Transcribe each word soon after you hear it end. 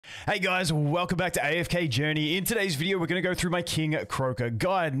Hey guys, welcome back to AFK Journey. In today's video, we're going to go through my King Croaker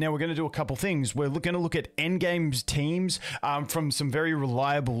guide. Now, we're going to do a couple things. We're going to look at endgame teams from some very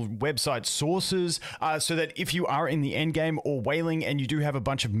reliable website sources, so that if you are in the endgame or whaling and you do have a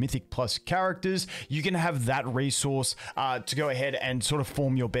bunch of Mythic Plus characters, you can have that resource to go ahead and sort of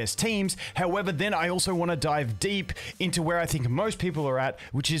form your best teams. However, then I also want to dive deep into where I think most people are at,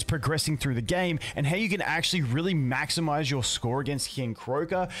 which is progressing through the game and how you can actually really maximize your score against King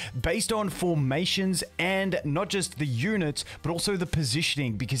Croaker based on formations and not just the units, but also the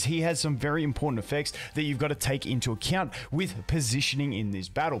positioning, because he has some very important effects that you've got to take into account with positioning in this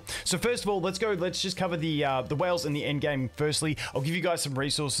battle. So first of all, let's just cover the whales in the end game. Firstly, I'll give you guys some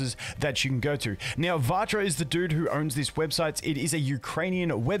resources that you can go to. Now, Vatra is the dude who owns this website. It is a Ukrainian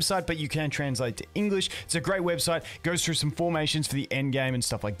website, but you can translate to English. It's a great website, goes through some formations for the end game and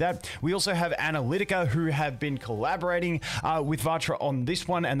stuff like that. We also have Analytica, who have been collaborating with Vatra on this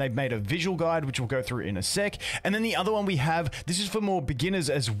one, and they've made a visual guide, which we'll go through in a sec. And then the other one we have, this is for more beginners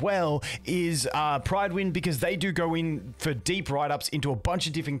as well, is Pridewind, because they do go in for deep write-ups into a bunch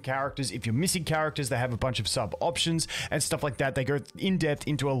of different characters. If you're missing characters, they have a bunch of sub options and stuff like that. They go in depth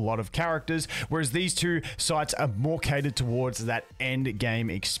into a lot of characters, whereas these two sites are more catered towards that end game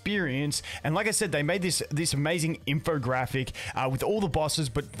experience. And like I said, they made this amazing infographic with all the bosses,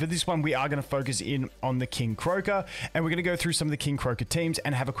 but for this one we are going to focus in on the King Croaker, and we're going to go through some of the King Croaker teams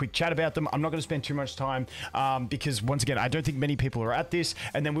and have a quick chat about them. I'm not going to spend too much time because once again, I don't think many people are at this,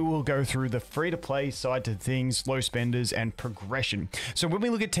 and then we will go through the free-to-play side to things, low spenders, and progression. So when we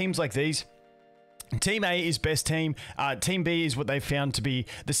look at teams like these, Team A is best team. Team B is what they found to be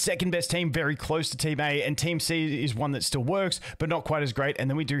the second best team, very close to Team A, and Team C is one that still works, but not quite as great. And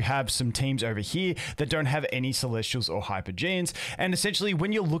then we do have some teams over here that don't have any Celestials or Hypergeans. And essentially,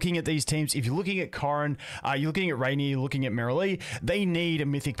 when you're looking at these teams, if you're looking at Corrin, you're looking at Rainier, you're looking at Merrilee, they need a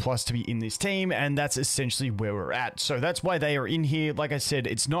Mythic Plus to be in this team, and that's essentially where we're at. So that's why they are in here. Like I said,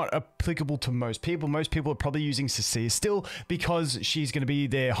 it's not applicable to most people. Most people are probably using Cecilia still because she's going to be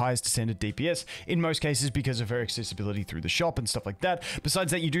their highest descended DPS in most cases because of her accessibility through the shop and stuff like that.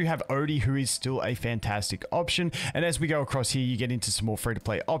 Besides that, you do have Odie, who is still a fantastic option. And as we go across here, you get into some more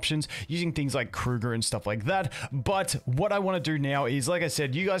free-to-play options using things like Kruger and stuff like that. But what I want to do now is, like I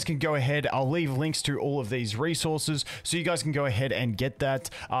said, you guys can go ahead. I'll leave links to all of these resources so you guys can go ahead and get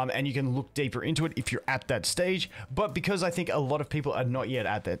that, and you can look deeper into it if you're at that stage. But because I think a lot of people are not yet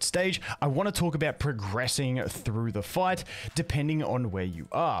at that stage, I want to talk about progressing through the fight depending on where you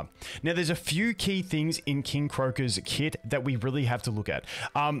are. Now, there's a few key things in King Croaker's kit that we really have to look at.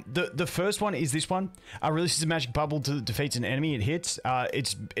 The first one is this one. Releases a magic bubble to defeats an enemy. It hits.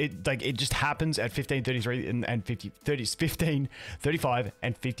 It just happens at 15:33 and 15:35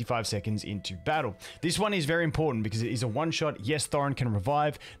 and 55 seconds into battle. This one is very important because it is a one-shot. Yes, Thorin can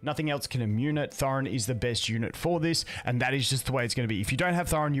revive. Nothing else can immune it. Thorin is the best unit for this, and that is just the way it's going to be. If you don't have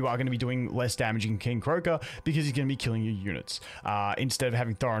Thorin, you are going to be doing less damage in King Croaker because he's going to be killing your units instead of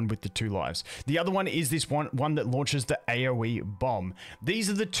having Thorin with the 2 lives. The other one is this one that launches the AoE bomb.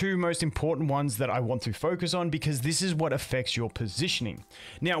 These are the two most important ones that I want to focus on because this is what affects your positioning.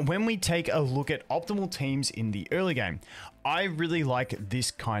 Now, when we take a look at optimal teams in the early game, I really like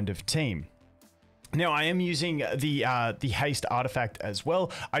this kind of team. Now, I am using the haste artifact as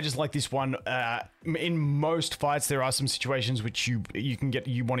well. I just like this one. In most fights, there are some situations which you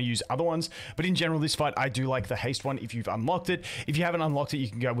want to use other ones, but in general, this fight, I do like the haste one if you've unlocked it. If you haven't unlocked it, you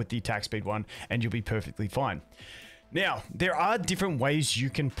can go with the attack speed one, and you'll be perfectly fine. Now, there are different ways you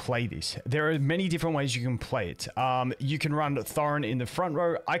can play this. There are many different ways you can play it. You can run Thorin in the front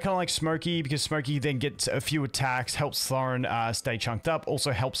row. I kind of like Smokey because Smokey then gets a few attacks, helps Thorin stay chunked up,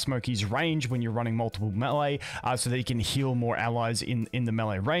 also helps Smokey's range when you're running multiple melee, so that he can heal more allies in the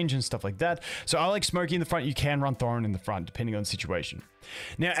melee range and stuff like that. So I like Smokey in the front. You can run Thorin in the front, depending on the situation.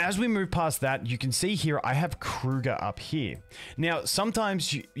 Now, as we move past that, you can see here, I have Kruger up here. Now,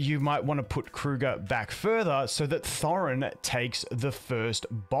 sometimes you might want to put Kruger back further so that Thorin takes the first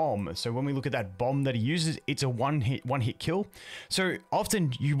bomb. So when we look at that bomb that he uses, it's a one hit kill. So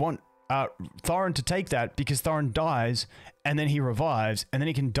often you want Thorin to take that because Thorin dies and then he revives and then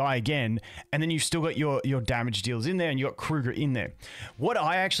he can die again, and then you've still got your damage deals in there and you got Kruger in there. What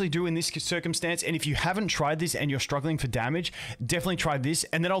I actually do in this circumstance, and if you haven't tried this and you're struggling for damage, definitely try this,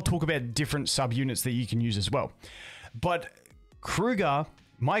 and then I'll talk about different subunits that you can use as well. But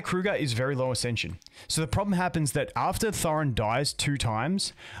my Kruger is very low ascension. So the problem happens that after Thorin dies 2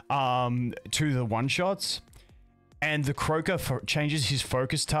 times to the one-shots, and the Croaker changes his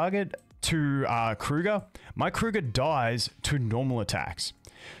focus target to Kruger, my Kruger dies to normal attacks.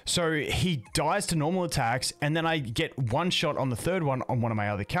 So he dies to normal attacks, and then I get one shot on the third one on one of my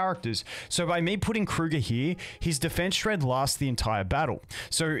other characters. So by me putting Croaker here, his defense shred lasts the entire battle.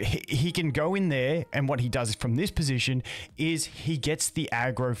 So he can go in there, and what he does from this position is he gets the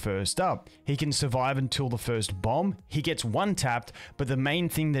aggro first up. He can survive until the first bomb. He gets one tapped, but the main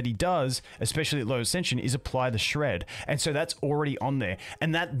thing that he does, especially at low ascension, is apply the shred. And so that's already on there.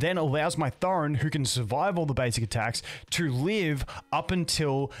 And that then allows my Thorin, who can survive all the basic attacks, to live up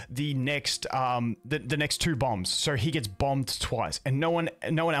until the next the next two bombs. So he gets bombed twice, and no one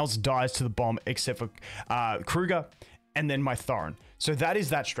else dies to the bomb except for Croaker and then my Thorin. So that is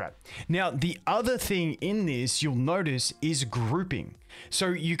that strat. Now, the other thing in this you'll notice is grouping. So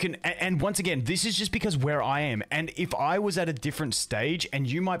you can, and once again, this is just because where I am. And if I was at a different stage and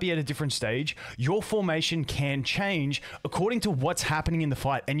you might be at a different stage, your formation can change according to what's happening in the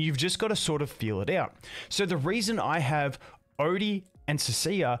fight. And you've just got to sort of feel it out. So the reason I have Odie and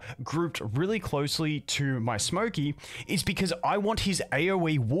Cecilia grouped really closely to my Smokey is because I want his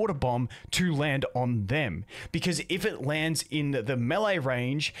AoE water bomb to land on them. Because if it lands in the melee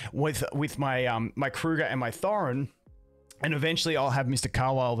range with my my Croaker and my Thorin, and eventually I'll have Mr.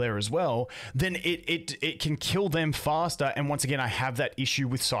 Carlisle there as well, then it can kill them faster. And once again, I have that issue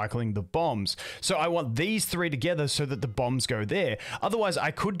with cycling the bombs. So I want these three together so that the bombs go there. Otherwise, I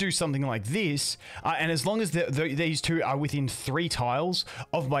could do something like this. And as long as these two are within 3 tiles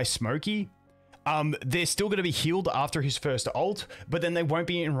of my Smokey, they're still going to be healed after his first ult, but then they won't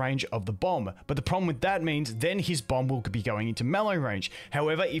be in range of the bomb. But the problem with that means then his bomb will be going into melee range.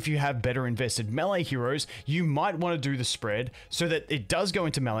 However, if you have better invested melee heroes, you might want to do the spread so that it does go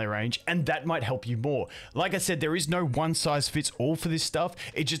into melee range, and that might help you more. Like I said, there is no one size fits all for this stuff.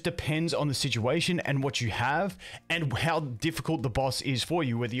 It just depends on the situation and what you have and how difficult the boss is for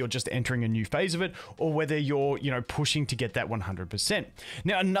you, whether you're just entering a new phase of it or whether you're, you know, pushing to get that 100%.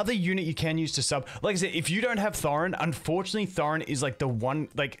 Now, another unit you can use to sub, like I said, if you don't have Thorin, unfortunately Thorin is like the one,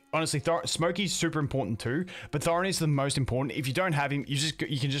 like honestly, Smokey's super important too, but Thorin is the most important. If you don't have him,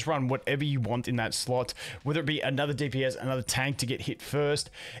 you can just run whatever you want in that slot, whether it be another DPS, another tank to get hit first.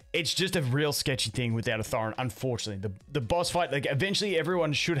 It's just a real sketchy thing without a Thorin, unfortunately. The boss fight, like eventually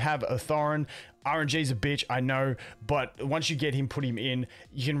everyone should have a Thorin. RNG's a bitch, I know, but once you get him, put him in,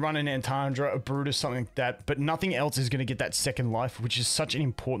 you can run an Antandra, a Brutus, something like that, but nothing else is going to get that second life, which is such an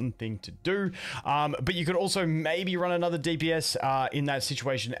important thing to do. But you could also maybe run another DPS in that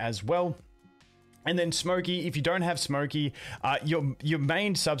situation as well. And then Smokey, if you don't have Smokey, your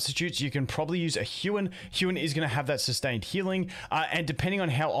main substitutes, you can probably use a Huon. Huon is going to have that sustained healing. And depending on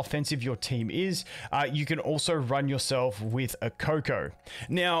how offensive your team is, you can also run yourself with a Coco.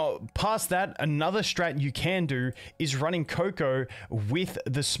 Now, past that, another strat you can do is running Coco with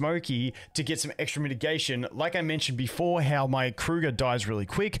the Smokey to get some extra mitigation. Like I mentioned before, how my Croaker dies really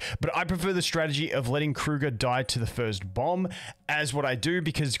quick, but I prefer the strategy of letting Croaker die to the first bomb as what I do,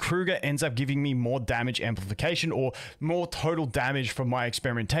 because Croaker ends up giving me more damage amplification or more total damage from my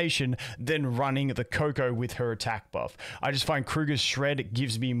experimentation than running the Coco with her attack buff. I just find Croaker's shred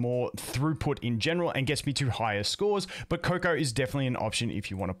gives me more throughput in general and gets me to higher scores, but Coco is definitely an option if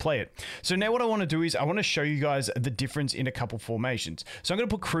you want to play it. So now what I want to do is I want to show you guys the difference in a couple formations. So I'm going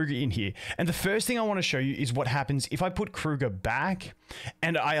to put Croaker in here, and the first thing I want to show you is what happens if I put Croaker back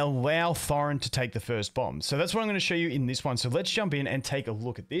and I allow Thorin to take the first bomb. So that's what I'm going to show you in this one. So let's jump in and take a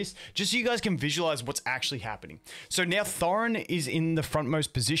look at this, just so you guys can visualize what's actually happening. So now Thorin is in the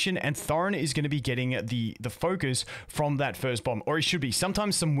frontmost position, and Thorin is going to be getting the focus from that first bomb, or he should be.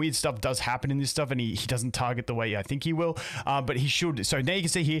 Sometimes some weird stuff does happen in this stuff, and he doesn't target the way I think he will, but he should. So now you can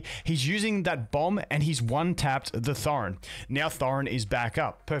see here, he's using that bomb, and he's one-tapped the Thorin. Now Thorin is back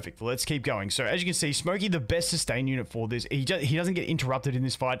up. Perfect. Let's keep going. So as you can see, Smokey, the best sustain unit for this. He doesn't get interrupted in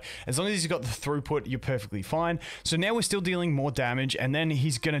this fight. As long as he's got the throughput, you're perfectly fine. So now we're still dealing more damage, and then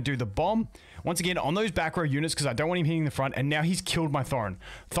he's going to do the bomb once again on those back row units because I don't want him hitting the front, and now he's killed my Thorin.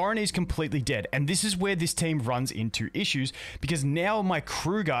 Thorin is completely dead, and this is where this team runs into issues, because now my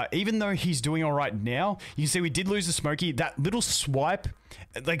Croaker, even though he's doing all right now, you can see we did lose the Smokey. That little swipe,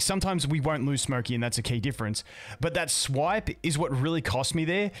 like sometimes we won't lose Smokey, and that's a key difference, but that swipe is what really cost me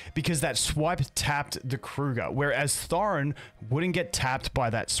there, because that swipe tapped the Croaker, whereas Thorin wouldn't get tapped by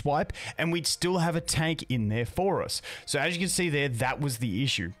that swipe, and we'd still have a tank in there for us. So as you can see there, that was the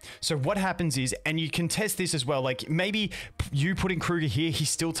issue. So what happens is, and you can test this as well, like maybe you putting Croaker here, he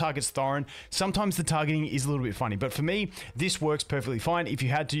still targets Thorin. Sometimes the targeting is a little bit funny, but for me, this works perfectly fine. If you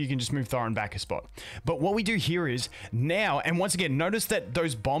had to, you can just move Thorin back a spot. But what we do here is now, and once again, notice that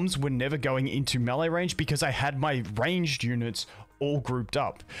those bombs were never going into melee range because I had my ranged units all grouped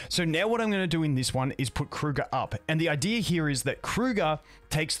up. So now what I'm going to do in this one is put Kruger up. And the idea here is that Kruger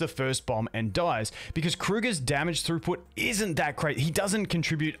takes the first bomb and dies, because Kruger's damage throughput isn't that great. He doesn't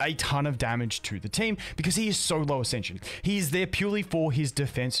contribute a ton of damage to the team because he is so low ascension. He is there purely for his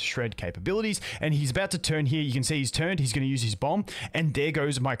defense shred capabilities, and he's about to turn here. You can see he's turned. He's going to use his bomb, and there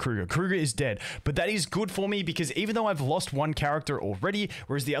goes my Kruger. Kruger is dead, but that is good for me because even though I've lost one character already,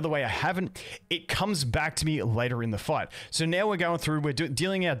 whereas the other way I haven't, it comes back to me later in the fight. So now we're going through, we're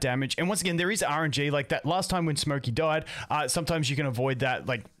dealing out damage, and once again, there is RNG like that last time when Smokey died. Sometimes you can avoid that,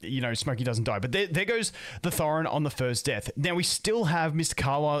 like, you know, Smokey doesn't die, but there goes the Thorin on the first death. Now we still have Mr.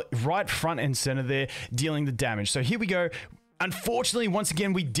 Carlisle right front and center there dealing the damage. So here we go. Unfortunately, once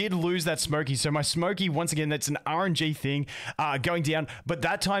again, we did lose that Smokey. So my Smokey, once again, that's an RNG thing going down. But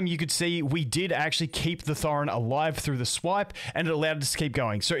that time you could see we did actually keep the Thorin alive through the swipe, and it allowed us to keep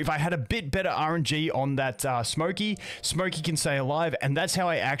going. So if I had a bit better RNG on that Smokey, Smokey can stay alive. And that's how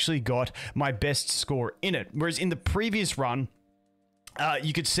I actually got my best score in it. Whereas in the previous run,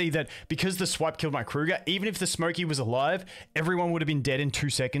 you could see that because the swipe killed my Kruger, even if the Smokey was alive, everyone would have been dead in 2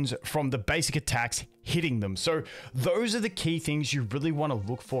 seconds from the basic attacks hitting them. So those are the key things you really want to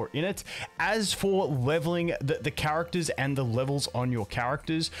look for in it. As for leveling the characters and the levels on your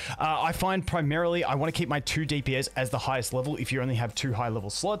characters, I find primarily I want to keep my 2 DPS as the highest level if you only have 2 high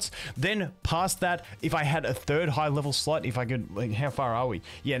level slots. Then past that, if I had a 3rd high level slot, if I could, like, how far are we?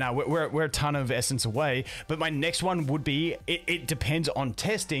 Yeah, no, we're a ton of essence away, but my next one would be, it depends on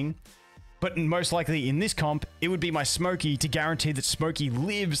testing, but most likely in this comp, it would be my Smokey to guarantee that Smokey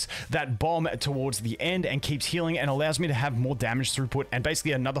lives that bomb towards the end and keeps healing and allows me to have more damage throughput and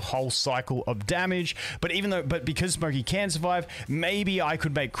basically another whole cycle of damage. But because Smokey can survive, maybe I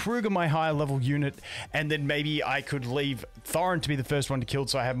could make Kruger my higher level unit, and then maybe I could leave Thorin to be the first one to kill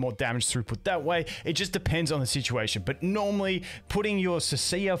so I have more damage throughput that way. It just depends on the situation. But normally putting your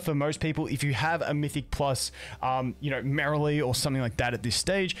Cecilia for most people, if you have a Mythic Plus, you know, Merrily or something like that at this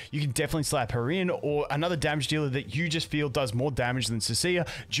stage, you can definitely slap her in, or another damage dealer that you just feel does more damage than Cecilia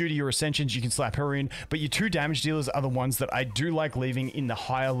due to your ascensions, you can slap her in. But your 2 damage dealers are the ones that I do like leaving in the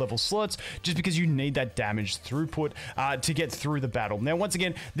higher level slots, just because you need that damage throughput to get through the battle. Now, once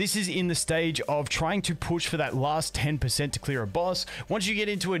again, this is in the stage of trying to push for that last 10% to clear a boss. Once you get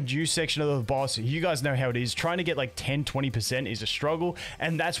into a new section of the boss, you guys know how it is. Trying to get like 10-20% is a struggle,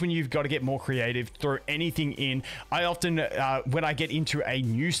 and that's when you've got to get more creative, throw anything in. I often, when I get into a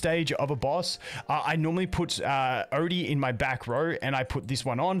new stage of a boss, I normally put Odie in my back row, and I put this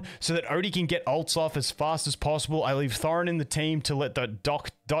one on so that Odie can get ults off as fast as possible. I leave Thorin in the team to let the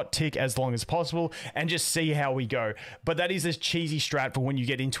dot tick as long as possible and just see how we go. But that is a cheesy strat for when you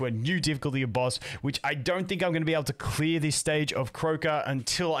get into a new difficulty of boss, which I don't think I'm going to be able to clear this stage of Croaker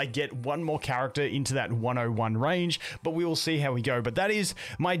until I get one more character into that 101 range, but we will see how we go. But that is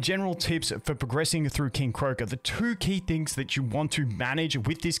my general tips for progressing through King Croaker. The 2 key things that you want to manage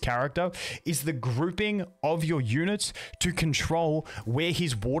with this character is the grouping of your units to control where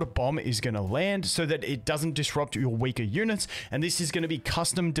his water bomb is going to land so that it doesn't disrupt your weaker units, and this is going to be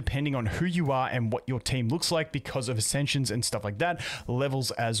custom depending on who you are and what your team looks like because of ascensions and stuff like that, levels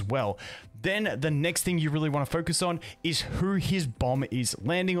as well. Then the next thing you really want to focus on is who his bomb is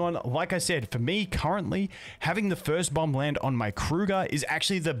landing on. Like I said, for me currently, having the first bomb land on my Kruger is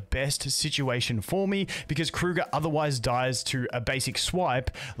actually the best situation for me, because Kruger otherwise dies to a basic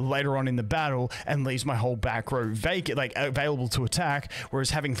swipe later on in the battle and leaves my whole back row vacant, like available to attack, whereas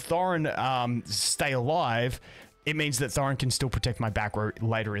having Thorin stay alive, it means that Thorin can still protect my back row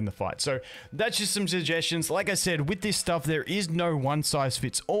later in the fight. So that's just some suggestions. Like I said, with this stuff, there is no one size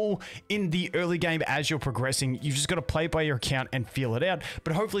fits all in the early game. As you're progressing, you've just got to play by your account and feel it out.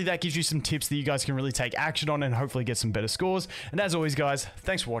 But hopefully that gives you some tips that you guys can really take action on and hopefully get some better scores. And as always, guys,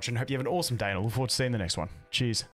 thanks for watching. Hope you have an awesome day, and I look forward to seeing the next one. Cheers.